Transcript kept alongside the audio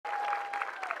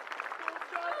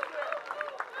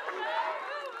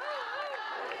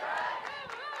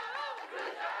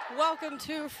Welcome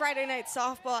to Friday Night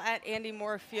Softball at Andy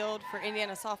Moore Field for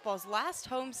Indiana Softball's last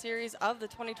home series of the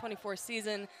 2024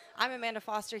 season. I'm Amanda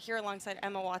Foster here alongside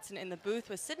Emma Watson in the booth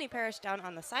with Sydney Parrish down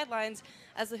on the sidelines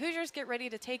as the Hoosiers get ready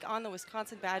to take on the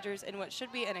Wisconsin Badgers in what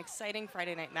should be an exciting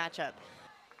Friday night matchup.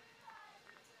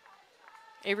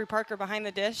 Avery Parker behind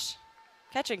the dish,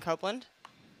 catching Copeland.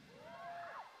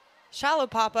 Shallow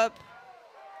pop-up.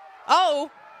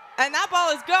 Oh, and that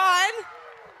ball is gone.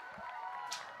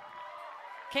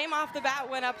 Came off the bat,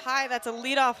 went up high. That's a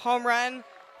leadoff home run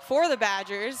for the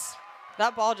Badgers.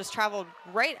 That ball just traveled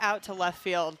right out to left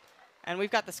field. And we've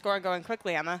got the score going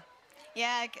quickly, Emma.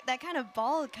 Yeah, that kind of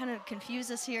ball kind of confused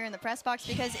us here in the press box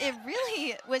because it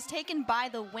really was taken by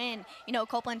the wind. You know,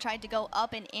 Copeland tried to go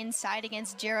up and inside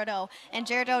against Gerardo, and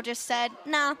Gerardo just said,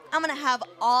 nah, I'm going to have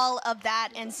all of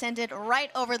that and send it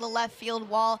right over the left field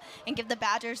wall and give the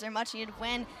Badgers their much-needed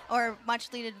win or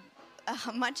much-needed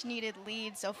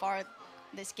lead so far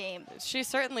this game. She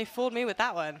certainly fooled me with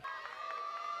that one.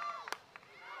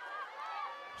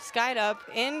 Skied up,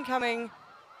 incoming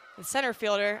the center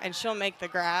fielder, and she'll make the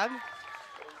grab.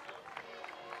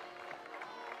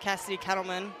 Cassidy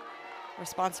Kettleman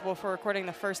responsible for recording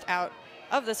the first out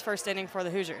of this first inning for the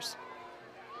Hoosiers.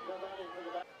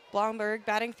 Blomberg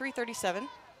batting .337.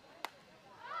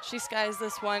 She skies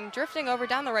this one, drifting over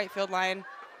down the right field line.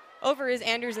 Over is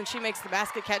Andrews, and she makes the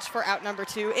basket catch for out number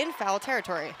 2 in foul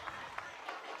territory.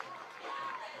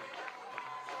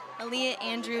 Aaliyah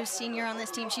Andrews, senior on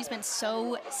this team, she's been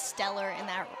so stellar in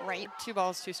that right. 2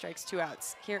 balls, 2 strikes, 2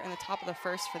 outs here in the top of the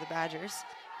first for the Badgers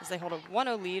as they hold a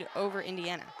 1-0 lead over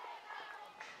Indiana.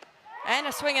 And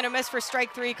a swing and a miss for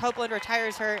strike 3. Copeland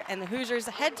retires her, and the Hoosiers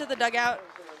head to the dugout.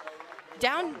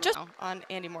 Down just on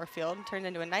Andy Moore Field. Turned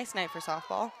into a nice night for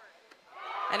softball.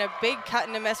 And a big cut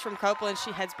and a miss from Copeland.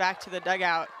 She heads back to the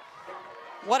dugout.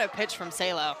 What a pitch from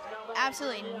Salo.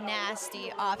 Absolutely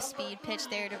nasty off-speed pitch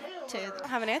there to I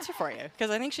have an answer for you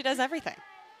because I think she does everything.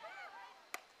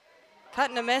 Cut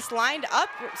and a miss, lined up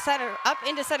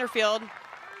into center field.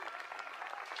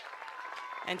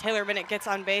 And Taylor Bennett gets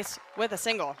on base with a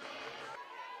single.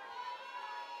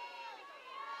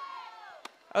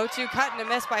 0-2 cut and a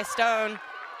miss by Stone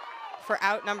for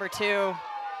out number 2.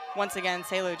 Once again,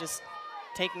 Salo just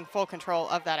taking full control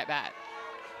of that at bat.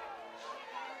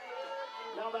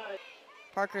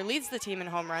 Parker leads the team in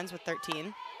home runs with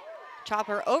 13.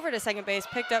 Chopper over to second base,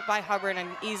 picked up by Hubbard and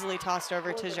easily tossed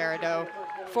over to Gerardo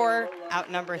for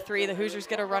out number 3. The Hoosiers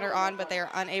get a runner on, but they are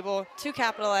unable to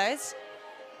capitalize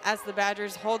as the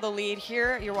Badgers hold the lead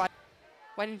here. You're watching.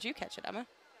 Why didn't you catch it, Emma?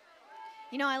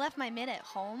 You know, I left my mitt at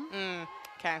home.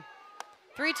 Okay.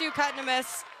 3-2 cut and a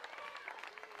miss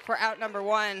for out number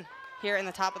 1 here in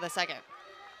the top of the second.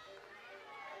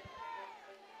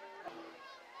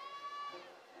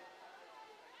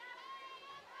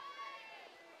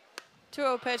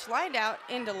 .2-0 pitch lined out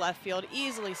into left field,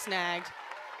 easily snagged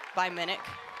by Minnick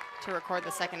to record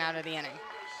the second out of the inning.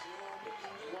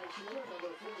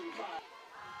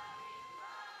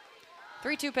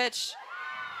 3-2 pitch.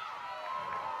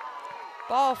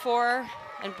 Ball 4,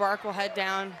 and Bark will head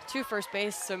down to first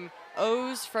base. Some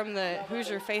O's from the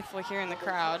Hoosier faithful here in the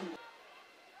crowd.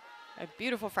 A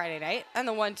beautiful Friday night. And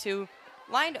the 1-2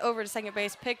 lined over to second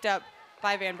base, picked up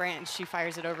by Van Brandt, and she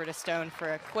fires it over to Stone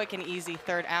for a quick and easy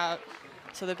third out.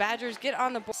 So the Badgers get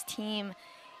on the board. Team,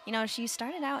 you know, she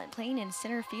started out playing in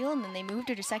center field, and then they moved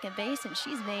her to second base, and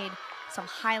she's made some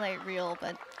highlight reel,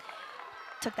 but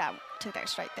took that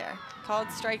strike there. Called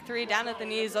strike 3 down at the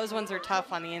knees. Those ones are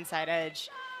tough on the inside edge,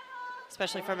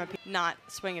 especially from a not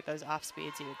swing at those off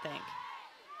speeds, you would think.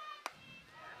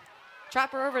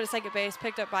 Chopper over to second base,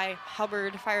 picked up by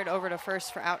Hubbard, fired over to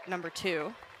first for out number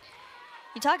 2.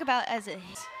 You talk about as a...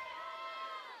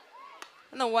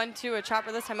 And the 1-2, a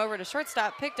chopper this time over to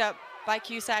shortstop, picked up by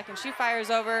Cusack, and she fires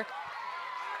over.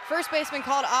 First baseman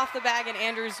called off the bag, and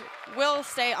Andrews will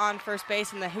stay on first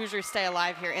base, and the Hoosiers stay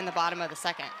alive here in the bottom of the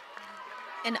second.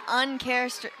 An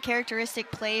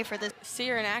uncharacteristic play for the... See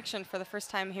her in action for the first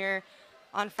time here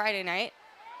on Friday night.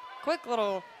 Quick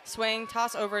little swing,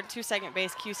 toss over to second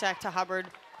base, Cusack to Hubbard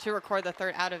to record the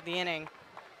third out of the inning.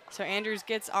 So Andrews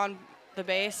gets on the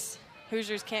base.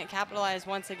 Hoosiers can't capitalize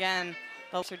once again.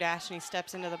 Her dash, and he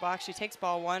steps into the box. She takes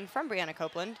ball 1 from Brianna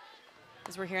Copeland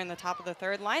as we're here in the top of the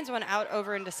third. Lines one out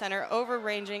over into center.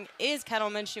 Over-ranging is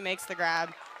Kettleman. She makes the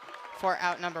grab for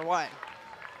out number 1.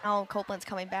 Oh, Copeland's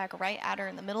coming back right at her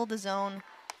in the middle of the zone,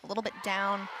 a little bit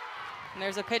down. And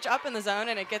there's a pitch up in the zone,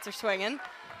 and it gets her swinging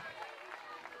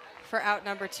for out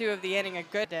number 2 of the inning. A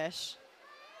good dish.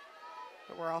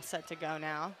 But we're all set to go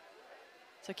now.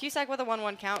 So Cusack with a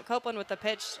 1-1 count. Copeland with the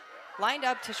pitch. Lined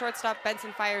up to shortstop.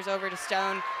 Benson fires over to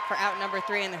Stone for out number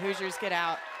 3, and the Hoosiers get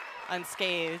out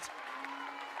unscathed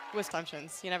with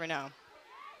assumptions. You never know.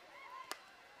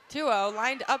 2-0,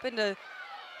 lined up into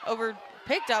over,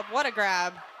 picked up. What a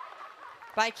grab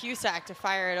by Cusack to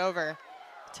fire it over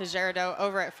to Girardeau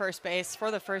over at first base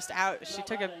for the first out. She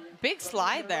took a big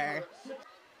slide there.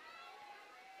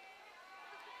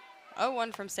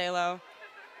 0-1 from Salo.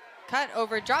 Cut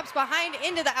over, drops behind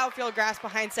into the outfield grass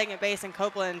behind second base, and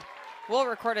Copeland will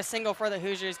record a single for the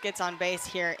Hoosiers, gets on base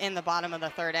here in the bottom of the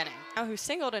third inning. Now who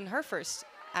singled in her first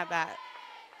at-bat,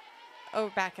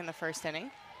 back in the first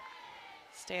inning.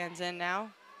 Stands in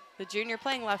now. The junior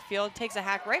playing left field, takes a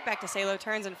hack right back to Salo,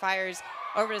 turns and fires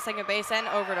over to second base and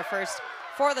over to first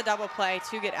for the double play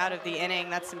to get out of the inning.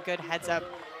 That's some good heads-up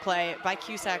play by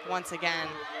Cusack once again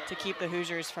to keep the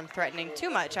Hoosiers from threatening too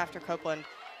much after Copeland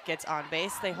gets on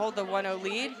base. They hold the 1-0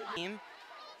 lead.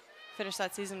 Finished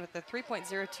that season with a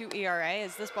 3.02 ERA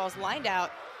as this ball's lined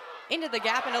out into the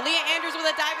gap, and Aaliyah Andrews with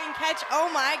a diving catch.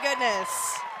 Oh my goodness.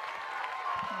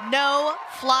 No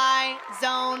fly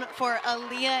zone for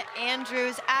Aaliyah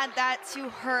Andrews. Add that to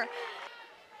her.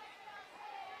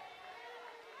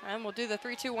 And we'll do the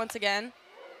 3-2 once again.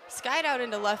 Skied out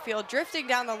into left field, drifting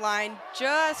down the line,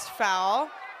 just foul.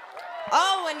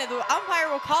 Oh, and the umpire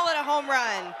will call it a home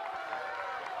run.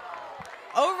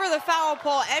 Over the foul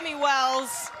pole, Emmy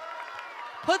Wells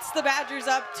puts the Badgers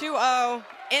up 2-0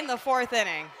 in the fourth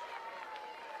inning.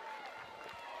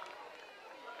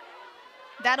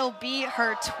 That'll be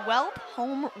her 12th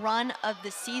home run of the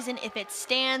season if it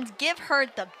stands. Give her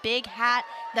the big hat,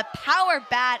 the power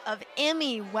bat of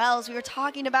Emmy Wells. We were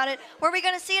talking about it. Were we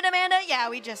going to see it, Amanda? Yeah,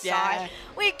 we just saw it.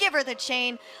 We give her the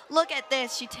chain. Look at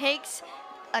this. She takes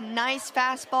a nice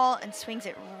fastball and swings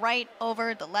it right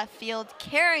over the left field,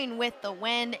 carrying with the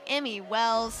wind. Emmy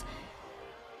Wells,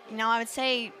 you know, I would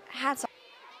say hats off.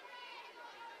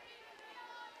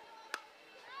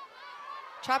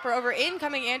 Chopper over,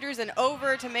 incoming Andrews, and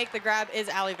over to make the grab is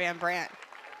Allie Van Brandt.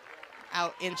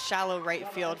 Out in shallow right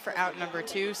field for out number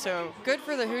 2. So good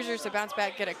for the Hoosiers to bounce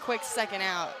back, get a quick second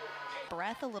out.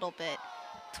 Breath a little bit.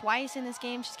 Twice in this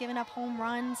game, she's given up home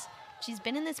runs. She's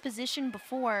been in this position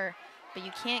before, but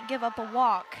you can't give up a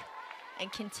walk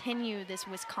and continue this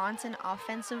Wisconsin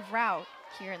offensive route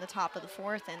here in the top of the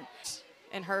fourth. And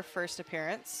in her first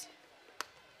appearance.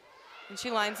 And she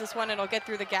lines this one, and it'll get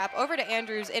through the gap over to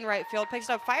Andrews in right field, picks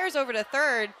it up, fires over to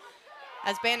third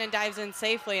as Bannon dives in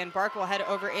safely, and Bark will head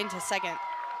over into second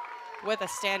with a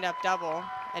stand-up double,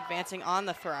 advancing on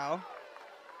the throw.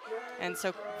 And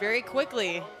so very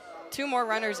quickly, 2 more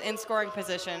runners in scoring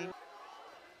position.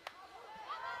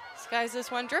 Skies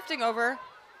this one, drifting over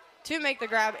to make the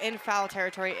grab in foul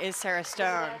territory is Sarah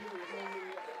Stone.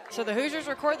 So the Hoosiers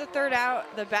record the third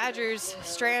out. The Badgers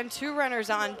strand 2 runners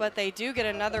on, but they do get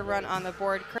another run on the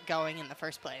board going in the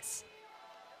first place.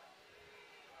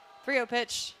 3-0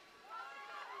 pitch.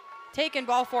 Taken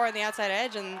ball 4 on the outside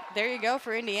edge, and there you go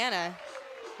for Indiana.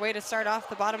 Way to start off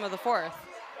the bottom of the fourth.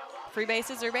 Free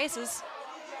bases are bases.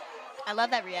 I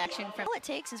love that reaction. All it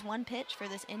takes is 1 pitch for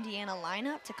this Indiana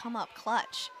lineup to come up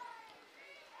clutch.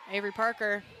 Avery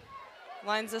Parker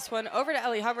lines this one over to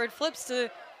Ellie Hubbard, flips to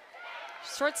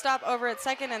shortstop over at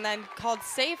second, and then called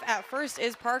safe at first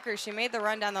is Parker. She made the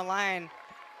run down the line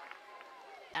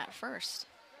at first.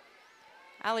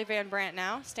 Allie Van Brandt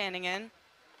now standing in.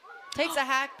 Takes a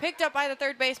hack, picked up by the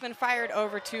third baseman, fired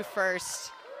over to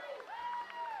first.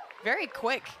 Very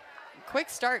quick. Quick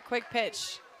start, quick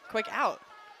pitch, quick out.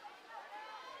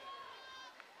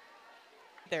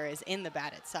 There is in the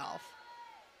bat itself.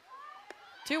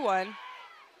 2-1.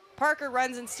 Parker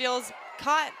runs and steals.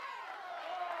 Caught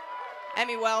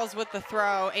Emmy Wells with the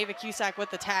throw, Ava Cusack with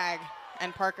the tag,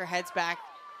 and Parker heads back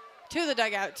to the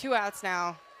dugout. 2 outs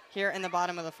now here in the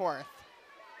bottom of the fourth.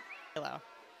 Hello.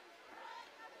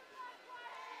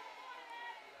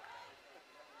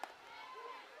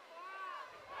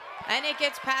 And it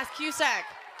gets past Cusack.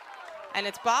 And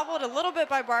it's bobbled a little bit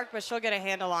by Bark, but she'll get a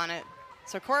handle on it.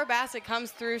 So Cora Bassett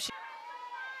comes through.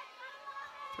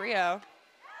 3-0.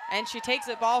 And she takes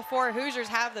it, ball 4. Hoosiers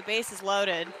have the bases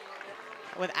loaded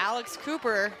with Alex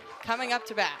Cooper coming up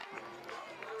to bat.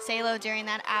 Salo during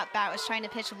that at-bat was trying to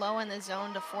pitch low in the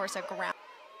zone to force a ground.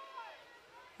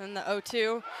 And the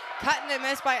 0-2. Cut and a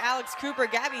miss by Alex Cooper.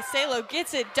 Gabby Salo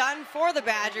gets it done for the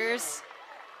Badgers.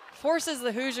 Forces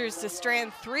the Hoosiers to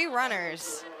strand 3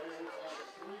 runners.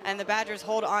 And the Badgers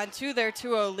hold on to their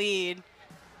 2-0 lead.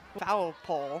 Foul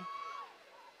pole.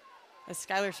 As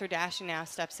Skylar Sardashian now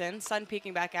steps in. Sun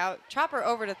peeking back out. Chopper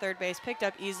over to third base. Picked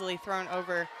up easily. Thrown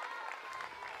over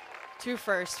to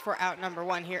first for out number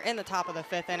 1 here in the top of the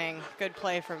 5th inning. Good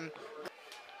play from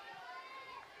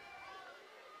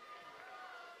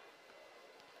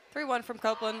 3-1 from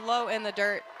Copeland, low in the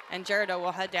dirt, and Gerardo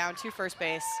will head down to first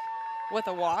base with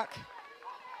a walk.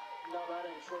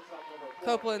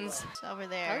 Copeland's over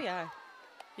there. Oh yeah,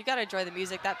 you gotta enjoy the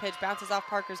music. That pitch bounces off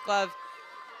Parker's glove,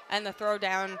 and the throw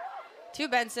down to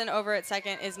Benson over at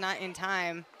second is not in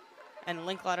time, and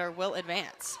Linkletter will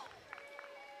advance.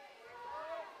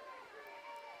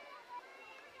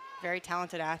 Very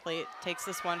talented athlete, takes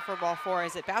this one for ball 4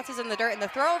 as it bounces in the dirt, and the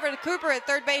throw over to Cooper at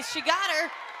third base. She got her.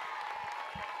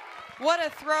 What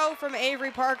a throw from Avery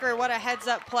Parker. What a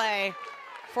heads-up play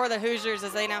for the Hoosiers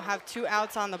as they now have 2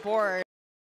 outs on the board.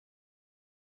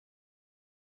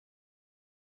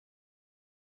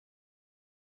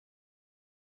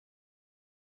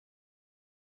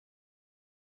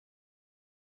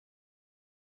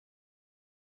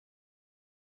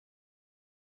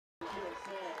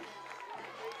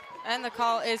 And the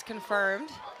call is confirmed.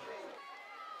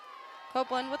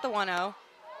 Copeland with the 1-0.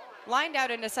 Lined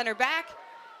out into center back.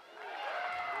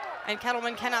 And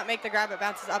Kettleman cannot make the grab. It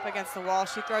bounces up against the wall.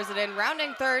 She throws it in.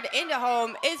 Rounding third into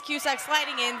home is Cusack,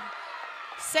 sliding in.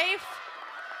 Safe.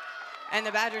 And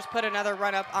the Badgers put another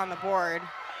run up on the board.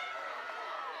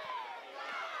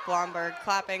 Blomberg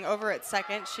clapping over at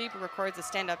second. She records a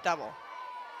stand-up double.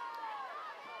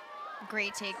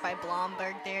 Great take by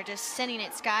Blomberg there, just sending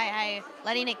it sky high,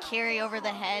 letting it carry over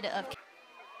the head of.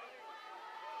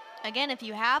 Again, if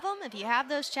you have them, if you have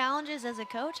those challenges as a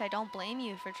coach, I don't blame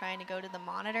you for trying to go to the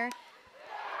monitor.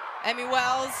 Emmy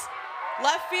Wells,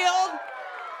 left field,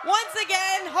 once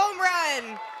again, home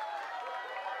run.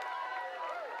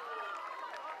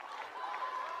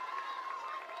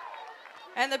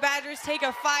 And the Badgers take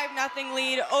a 5-0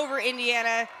 lead over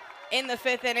Indiana in the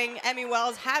 5th inning. Emmy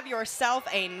Wells, have yourself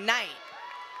a night.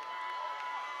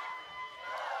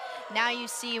 Now you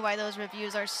see why those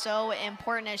reviews are so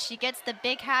important as she gets the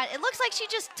big hat. It looks like she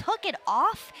just took it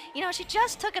off. You know, she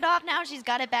just took it off. Now she's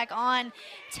got it back on,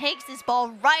 takes this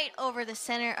ball right over the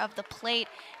center of the plate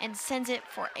and sends it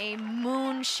for a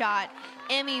moonshot.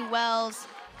 Emmy Wells,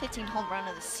 15th home run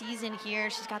of the season here.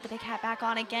 She's got the big hat back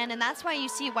on again, and that's why you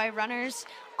see why runners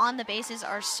on the bases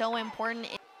are so important.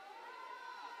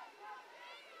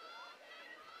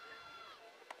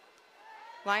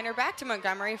 Liner back to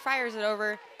Montgomery, fires it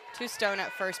over to Stone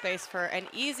at first base for an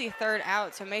easy third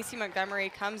out. So Macy Montgomery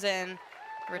comes in,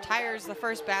 retires the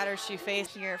first batter she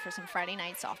faced. Here for some Friday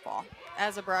night softball.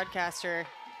 As a broadcaster,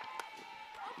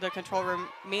 the control room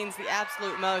means the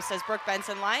absolute most as Brooke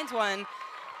Benson lines one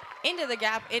into the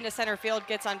gap, into center field,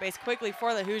 gets on base quickly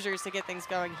for the Hoosiers to get things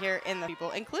going here in the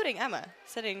people, including Emma,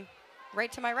 sitting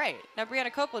right to my right. Now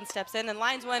Brianna Copeland steps in and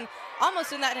lines one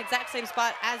almost in that exact same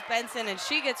spot as Benson, and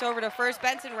she gets over to first.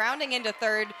 Benson rounding into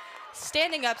third,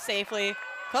 standing up safely.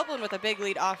 Copeland with a big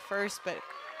lead off first, but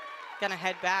gonna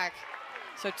head back.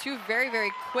 So 2 very,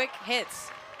 very quick hits,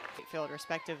 field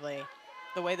respectively,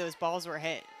 the way those balls were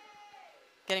hit.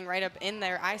 Getting right up in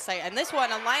their eyesight. And this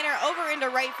one, a liner over into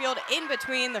right field in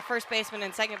between the first baseman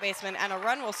and second baseman, and a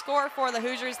run will score for the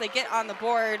Hoosiers. They get on the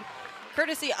board,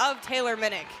 courtesy of Taylor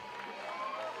Minnick.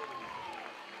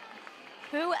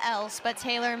 Who else but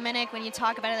Taylor Minnick when you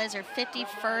talk about it as her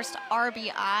 51st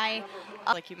RBI.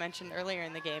 Like you mentioned earlier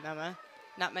in the game, Emma,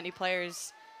 not many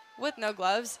players with no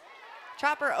gloves.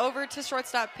 Chopper over to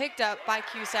shortstop, picked up by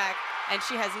Cusack, and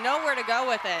she has nowhere to go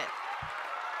with it.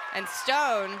 And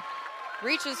Stone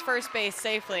reaches first base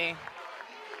safely.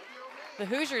 The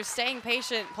Hoosiers staying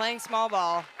patient, playing small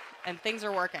ball, and things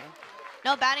are working.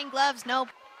 No batting gloves, no.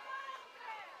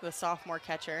 The sophomore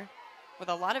catcher with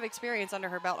a lot of experience under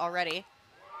her belt already.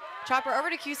 Chopper over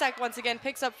to Cusack once again,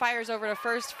 picks up, fires over to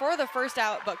first for the first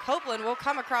out, but Copeland will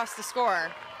come across to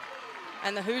score.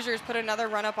 And the Hoosiers put another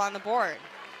run up on the board.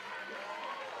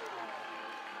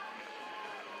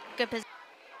 Good position.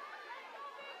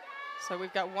 So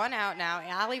we've got 1 out now.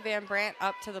 Allie Van Brandt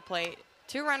up to the plate.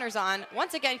 2 runners on.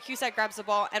 Once again, Cusack grabs the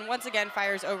ball and once again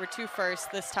fires over to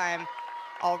first. This time,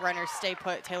 all runners stay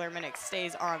put. Taylor Minnick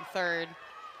stays on third.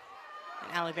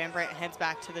 And Allie Van Brandt heads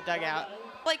back to the dugout.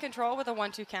 Play control with a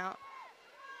 1-2 count.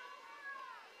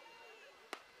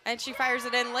 And she fires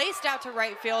it in, laced out to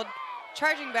right field.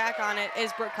 Charging back on it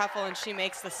is Brooke Kuffel, and she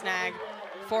makes the snag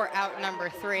for out number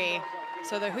 3.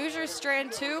 So the Hoosiers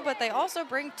strand 2, but they also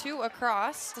bring 2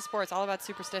 across. The sport's all about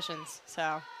superstitions,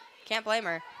 so can't blame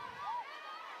her.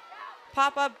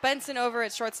 Pop up, Benson over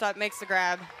at shortstop, makes the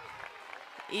grab.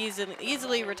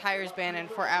 Easily retires Bannon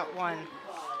for out 1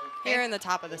 here in the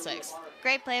top of the 6th.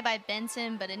 Great play by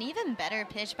Benson, but an even better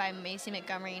pitch by Macy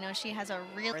Montgomery. You know, she has a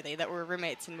real... That were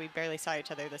roommates, and we barely saw each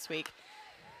other this week.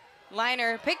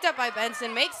 Liner picked up by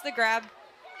Benson, makes the grab,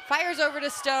 fires over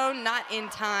to Stone, not in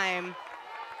time.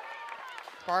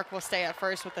 Bark will stay at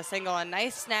first with a single. A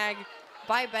nice snag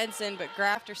by Benson, but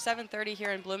grabbed after 7:30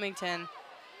 here in Bloomington.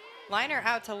 Liner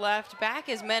out to left, back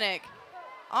is Minnick.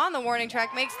 On the warning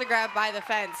track, makes the grab by the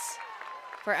fence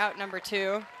for out number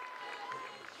 2.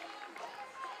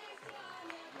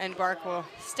 And Bark will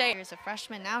stay. As a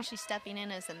freshman, now she's stepping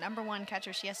in as the #1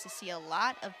 catcher. She has to see a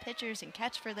lot of pitchers and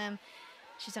catch for them.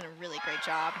 She's done a really great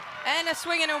job. And a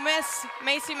swing and a miss.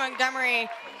 Macy Montgomery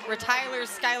retires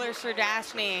Skylar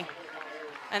Serdashny.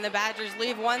 And the Badgers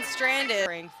leave one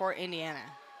stranded for Indiana.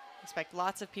 Expect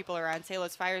lots of people around.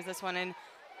 Salos fires this one in.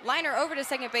 Liner over to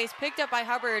second base, picked up by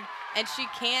Hubbard, and she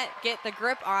can't get the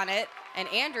grip on it. And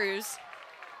Andrews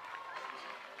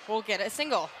will get a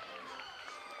single.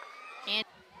 And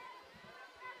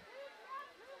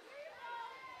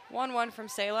 1-1 from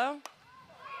Salo.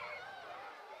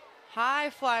 High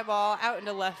fly ball out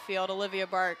into left field. Olivia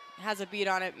Bark has a beat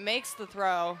on it, makes the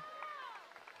throw.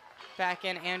 Back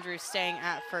in, Andrews staying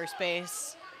at first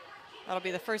base. That'll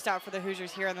be the first out for the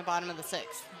Hoosiers here in the bottom of the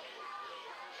 6th.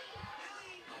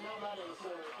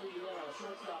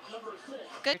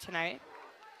 Good tonight.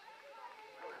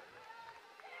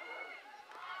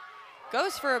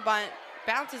 Goes for a bunt,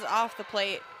 bounces off the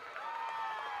plate.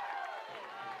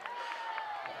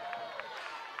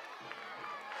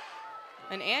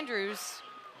 And Andrews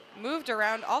moved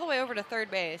around all the way over to third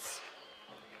base.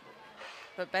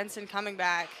 But Benson coming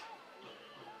back.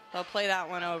 They'll play that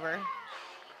one over.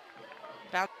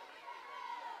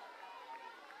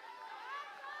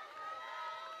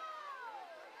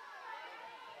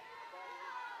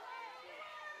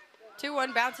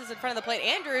 2-1 bounces in front of the plate.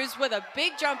 Andrews with a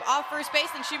big jump off first base,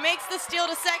 and she makes the steal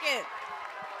to second.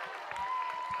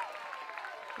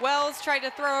 Wells tried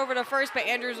to throw over to first, but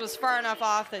Andrews was far enough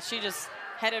off that she just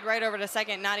headed right over to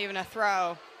second, not even a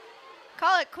throw.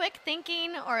 Call it quick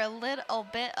thinking or a little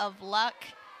bit of luck.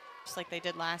 Just like they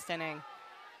did last inning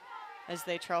as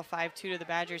they trail 5-2 to the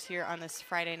Badgers here on this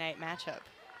Friday night matchup.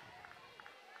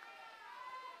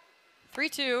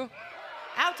 3-2,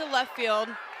 out to left field.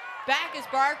 Back is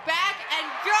Bark, back and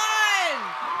gone!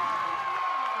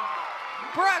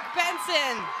 Brooke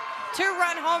Benson,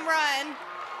 2-run home run.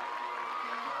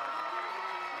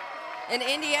 And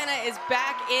Indiana is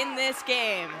back in this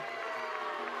game.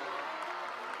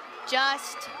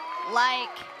 Just like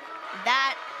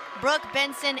that, Brooke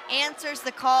Benson answers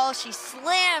the call. She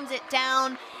slams it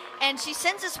down, and she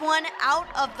sends this one out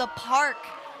of the park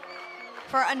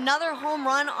for another home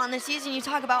run on the season. You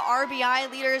talk about RBI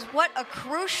leaders. What a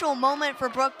crucial moment for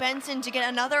Brooke Benson to get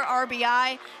another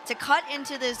RBI, to cut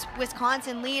into this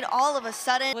Wisconsin lead all of a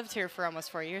sudden. Lived here for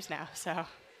almost 4 years now, so.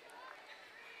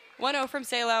 1-0 from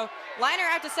Salo. Liner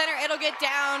out to center, it'll get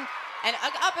down and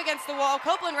up against the wall.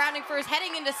 Copeland rounding first,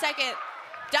 heading into second.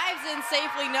 Dives in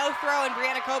safely, no throw, and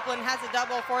Brianna Copeland has a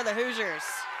double for the Hoosiers.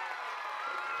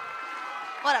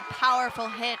 What a powerful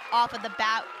hit off of the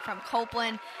bat from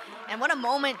Copeland. And what a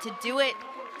moment to do it.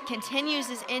 Continues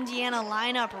this Indiana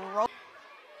lineup.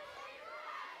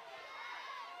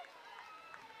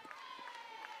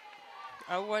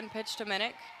 0-1 pitch to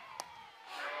Minnick.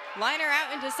 Liner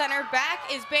out into center,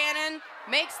 back is Bannon,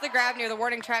 makes the grab near the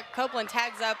warning track. Copeland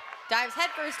tags up, dives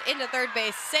headfirst into third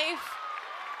base, safe.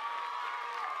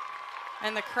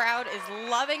 And the crowd is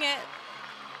loving it.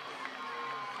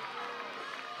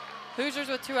 Hoosiers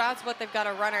with 2 outs, but they've got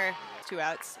a runner. 2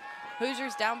 outs.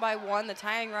 Hoosiers down by 1. The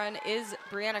tying run is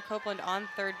Brianna Copeland on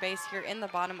third base here in the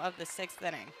bottom of the 6th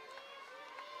inning.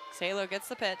 Salo gets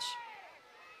the pitch.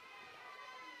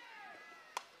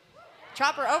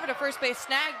 Chopper over to first base,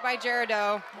 snagged by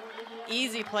Gerardo.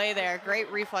 Easy play there. Great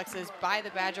reflexes by the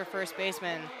Badger first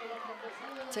baseman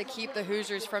to keep the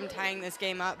Hoosiers from tying this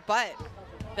game up. But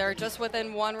they're just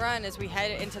within 1 run as we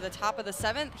head into the top of the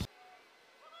 7th.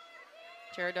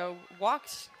 Gerardo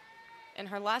walked in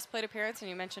her last plate appearance, and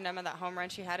you mentioned, Emma, that home run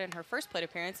she had in her first plate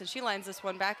appearance, and she lines this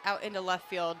one back out into left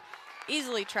field,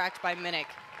 easily tracked by Minnick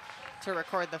to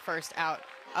record the first out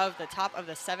of the top of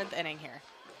the 7th inning here.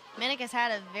 Minnick has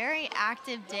had a very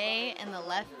active day in the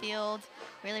left field.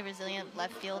 Really resilient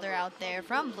left fielder out there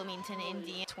from Bloomington,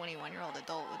 Indiana. 21-year-old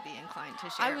adult would be inclined to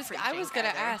share a free drink. I was going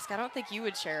to ask. I don't think you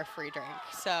would share a free drink,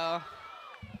 so.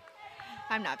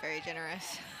 I'm not very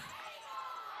generous.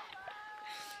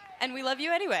 And we love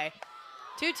you anyway.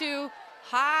 2-2,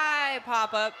 high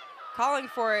pop-up. Calling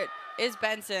for it is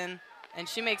Benson, and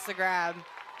she makes the grab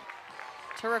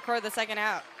to record the second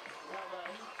out.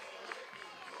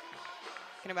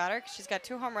 Thinking about her, she's got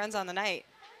 2 home runs on the night.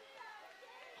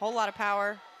 Whole lot of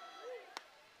power.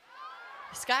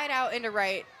 Skied out into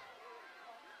right.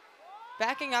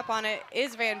 Backing up on it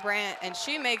is Van Brandt, and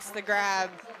she makes the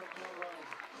grab,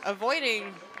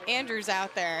 avoiding Andrews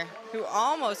out there, who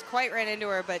almost quite ran into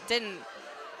her but didn't.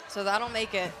 So that'll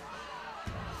make it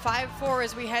 5-4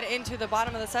 as we head into the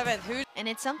bottom of the 7th. And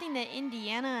it's something that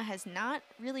Indiana has not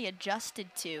really adjusted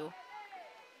to.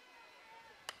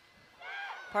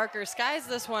 Parker skies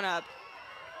this one up.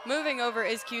 Moving over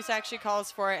is Cusack. She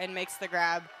calls for it and makes the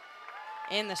grab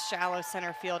in the shallow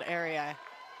center field area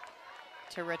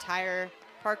to retire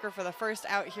Parker for the first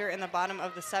out here in the bottom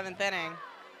of the 7th inning.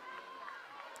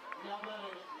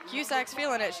 Cusack's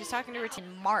feeling it. She's talking to her team.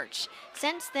 In March.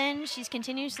 Since then, she's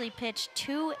continuously pitched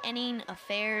 2-inning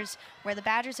affairs where the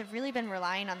Badgers have really been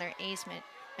relying on their ace,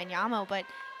 Benyamo, but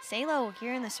Salo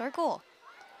here in the circle.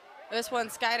 This one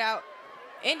skied out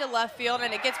into left field,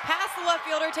 and it gets past the left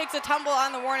fielder, takes a tumble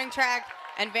on the warning track,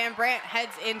 and Van Brandt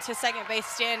heads into second base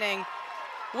standing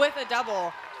with a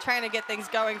double, trying to get things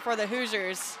going for the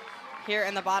Hoosiers here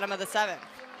in the bottom of the 7th.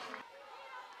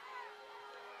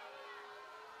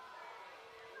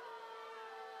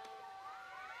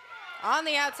 On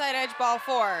the outside edge, ball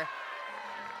 4.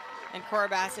 And Cora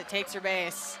Bassett takes her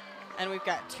base. And we've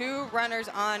got 2 runners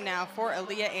on now for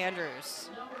Aaliyah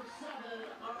Andrews.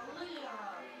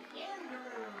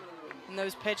 And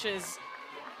those pitches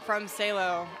from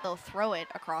Salo. They'll throw it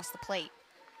across the plate.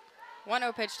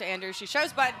 1-0 pitch to Andrews. She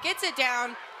shows bunt, gets it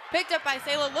down, picked up by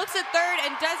Salo, looks at third,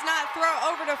 and does not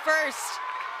throw over to first.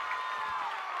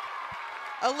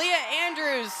 Aaliyah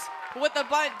Andrews with the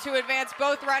bunt to advance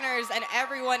both runners, and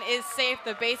everyone is safe.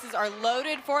 The bases are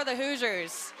loaded for the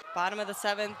Hoosiers. Bottom of the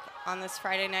 7th on this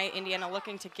Friday night. Indiana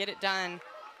looking to get it done,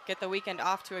 get the weekend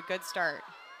off to a good start.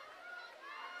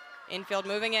 Infield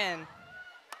moving in.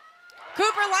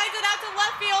 Cooper lines it out to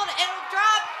left field. It'll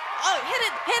drop. Oh,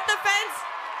 hit the fence.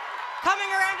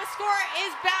 Coming around to score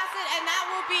is Bassett, and that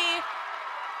will be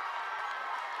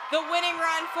the winning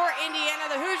run for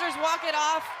Indiana. The Hoosiers walk it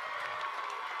off.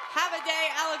 Have a day.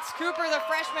 Alex Cooper, the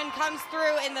freshman, comes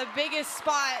through in the biggest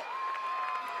spot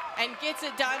and gets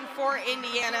it done for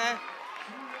Indiana.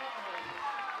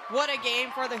 What a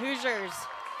game for the Hoosiers.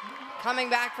 Coming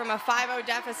back from a 5-0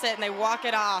 deficit, and they walk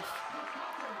it off.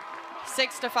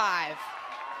 6-5.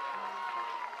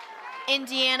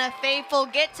 Indiana faithful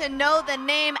get to know the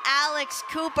name Alex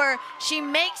Cooper. She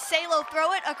makes Salo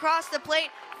throw it across the plate,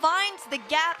 finds the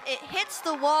gap, it hits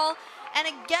the wall, and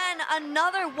again,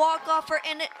 another walk-off for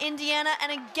Indiana,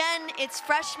 and again, it's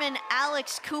freshman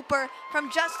Alex Cooper from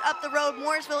just up the road,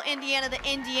 Mooresville, Indiana, the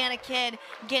Indiana kid,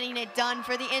 getting it done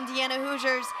for the Indiana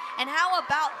Hoosiers. And how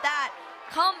about that?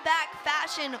 Comeback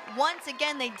fashion once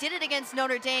again. They did it against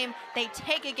Notre Dame. They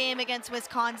take a game against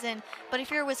Wisconsin. But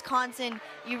if you're Wisconsin,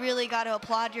 you really got to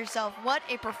applaud yourself. What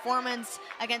a performance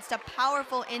against a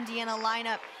powerful Indiana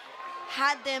lineup.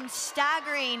 Had them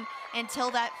staggering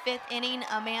until that 5th inning,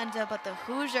 Amanda. But the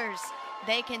Hoosiers,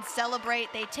 they can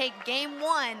celebrate. They take game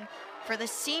 1 for the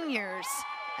seniors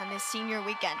on this senior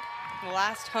weekend. The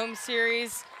last home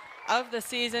series of the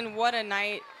season. What a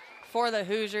night for the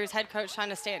Hoosiers. Head coach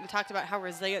Shonda Stanton talked about how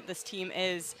resilient this team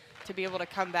is to be able to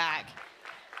come back.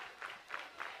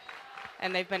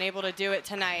 And they've been able to do it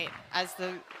tonight as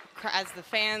the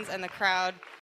fans and the crowd